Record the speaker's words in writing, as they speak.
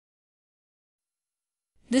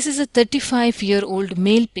This is a 35-year-old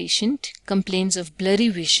male patient, complains of blurry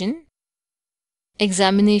vision.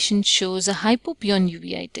 Examination shows a hypopyon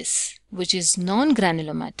uveitis, which is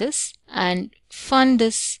non-granulomatous, and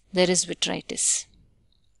fundus there is vitritis.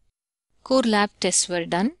 Core lab tests were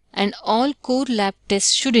done, and all core lab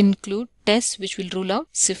tests should include tests which will rule out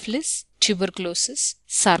syphilis, tuberculosis,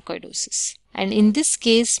 sarcoidosis. And in this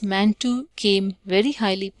case, MAN2 came very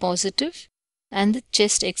highly positive, and the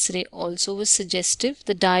chest X-ray also was suggestive.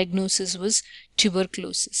 The diagnosis was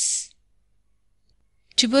tuberculosis.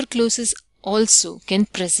 Tuberculosis also can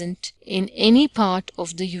present in any part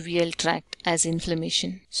of the uveal tract as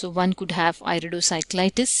inflammation. So one could have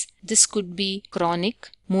iridocyclitis. This could be chronic,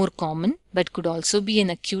 more common, but could also be an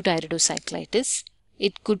acute iridocyclitis.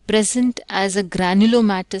 It could present as a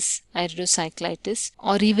granulomatous iridocyclitis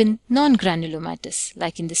or even non-granulomatous,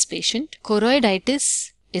 like in this patient.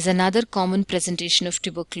 Choroiditis is another common presentation of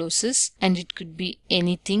tuberculosis, and it could be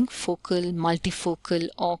anything focal, multifocal,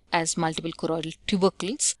 or as multiple choroidal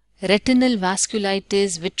tubercles. Retinal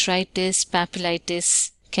vasculitis, vitritis,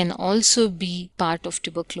 papillitis can also be part of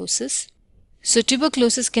tuberculosis. So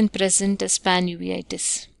tuberculosis can present as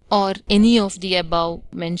panuveitis or any of the above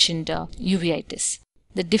mentioned uveitis.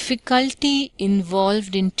 The difficulty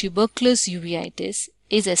involved in tuberculous uveitis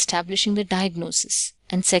is establishing the diagnosis,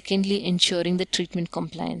 and secondly, ensuring the treatment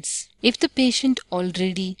compliance. If the patient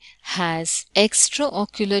already has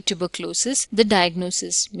extraocular tuberculosis, the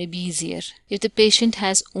diagnosis may be easier. If the patient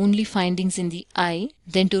has only findings in the eye,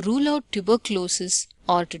 then to rule out tuberculosis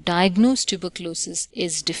or to diagnose tuberculosis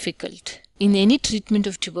is difficult. In any treatment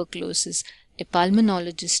of tuberculosis, a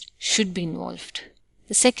pulmonologist should be involved.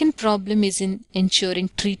 The second problem is in ensuring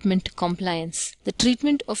treatment compliance. The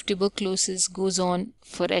treatment of tuberculosis goes on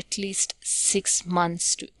for at least 6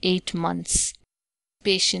 months to 8 months.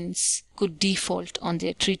 Patients could default on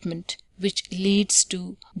their treatment, which leads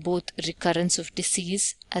to both recurrence of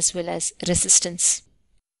disease as well as resistance.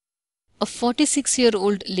 A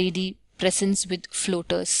 46-year-old lady presents with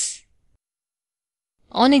floaters.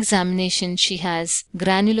 On examination, she has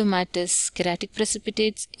granulomatous keratic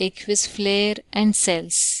precipitates, aqueous flare, and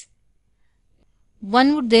cells.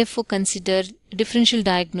 One would therefore consider differential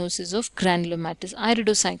diagnosis of granulomatous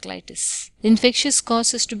iridocyclitis. Infectious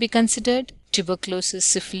causes to be considered: tuberculosis,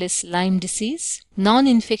 syphilis, Lyme disease.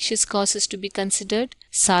 Non-infectious causes to be considered: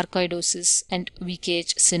 sarcoidosis and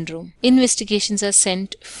VKH syndrome. Investigations are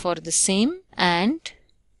sent for the same, and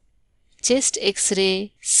chest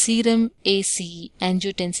X-ray serum ACE,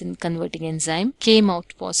 angiotensin converting enzyme, came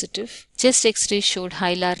out positive. Chest X-ray showed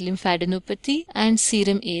hilar lymphadenopathy and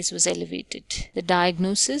serum ACE was elevated. The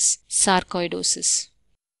diagnosis: sarcoidosis.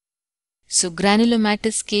 So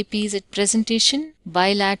granulomatous KP is at presentation,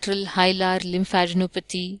 bilateral hilar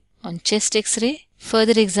lymphadenopathy on chest X-ray.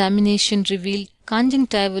 Further examination revealed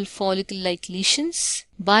conjunctival follicle-like lesions.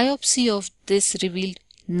 Biopsy of this revealed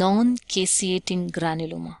non-caseating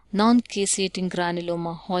granuloma. Non-caseating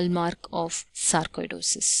granuloma, hallmark of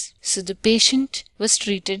sarcoidosis. So the patient was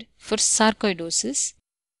treated for sarcoidosis.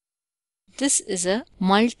 This is a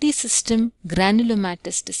multi-system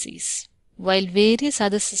granulomatous disease. While various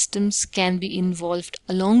other systems can be involved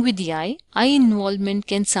along with the eye involvement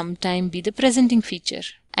can sometimes be the presenting feature.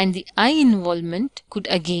 And the eye involvement could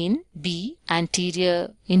again be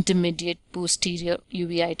anterior, intermediate, posterior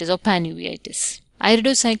uveitis or panuveitis.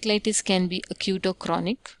 Iridocyclitis can be acute or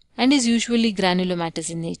chronic and is usually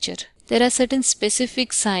granulomatous in nature. There are certain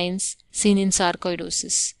specific signs seen in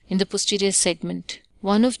sarcoidosis in the posterior segment.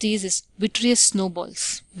 One of these is vitreous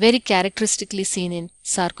snowballs, very characteristically seen in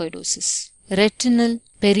sarcoidosis. Retinal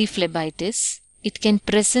periphlebitis. It can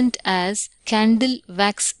present as candle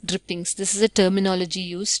wax drippings. This is a terminology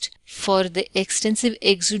used for the extensive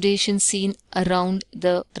exudation seen around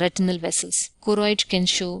the retinal vessels. Choroid can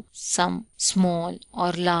show some small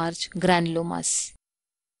or large granulomas.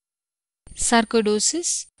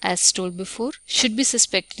 Sarcoidosis, as told before, should be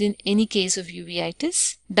suspected in any case of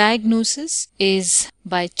uveitis. Diagnosis is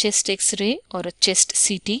by chest X-ray or a chest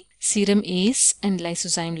CT, serum ACE and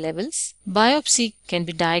lysozyme levels. Biopsy can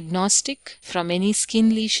be diagnostic from any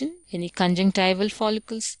skin lesion, any conjunctival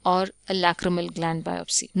follicles, or a lacrimal gland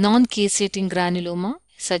biopsy. Non-caseating granuloma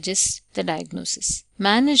suggests the diagnosis.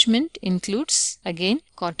 Management includes, again,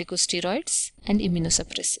 corticosteroids and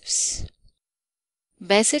immunosuppressives.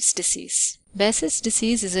 Behçet's disease. Behçet's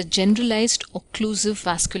disease is a generalized occlusive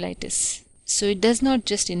vasculitis. So it does not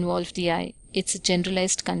just involve the eye. It's a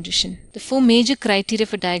generalized condition. The 4 major criteria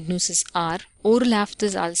for diagnosis are oral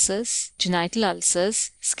aphthous ulcers, genital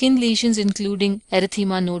ulcers, skin lesions including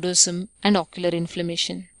erythema nodosum, and ocular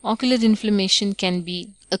inflammation. Ocular inflammation can be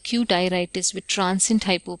acute iritis with transient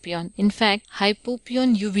hypopyon. In fact,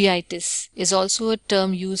 hypopyon uveitis is also a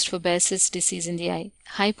term used for Behçet's disease in the eye.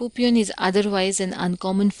 Hypopyon is otherwise an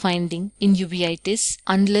uncommon finding in uveitis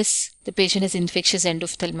unless the patient has infectious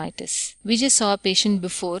endophthalmitis. We just saw a patient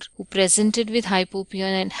before who presented with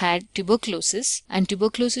hypopyon and had tuberculosis, and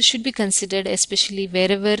tuberculosis should be considered especially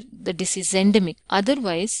wherever the disease is endemic.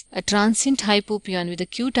 Otherwise, a transient hypopyon with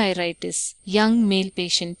acute iritis, young male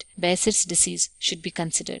patient, Behçet's disease should be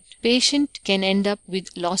considered. Patient can end up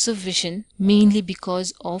with loss of vision mainly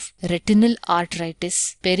because of retinal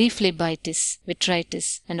arteritis, periphlebitis,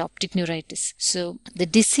 vitritis, and optic neuritis. So, the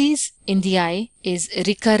disease in the eye is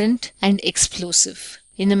recurrent and explosive.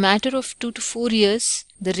 In a matter of 2 to 4 years,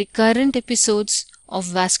 the recurrent episodes of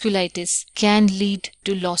vasculitis can lead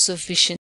to loss of vision.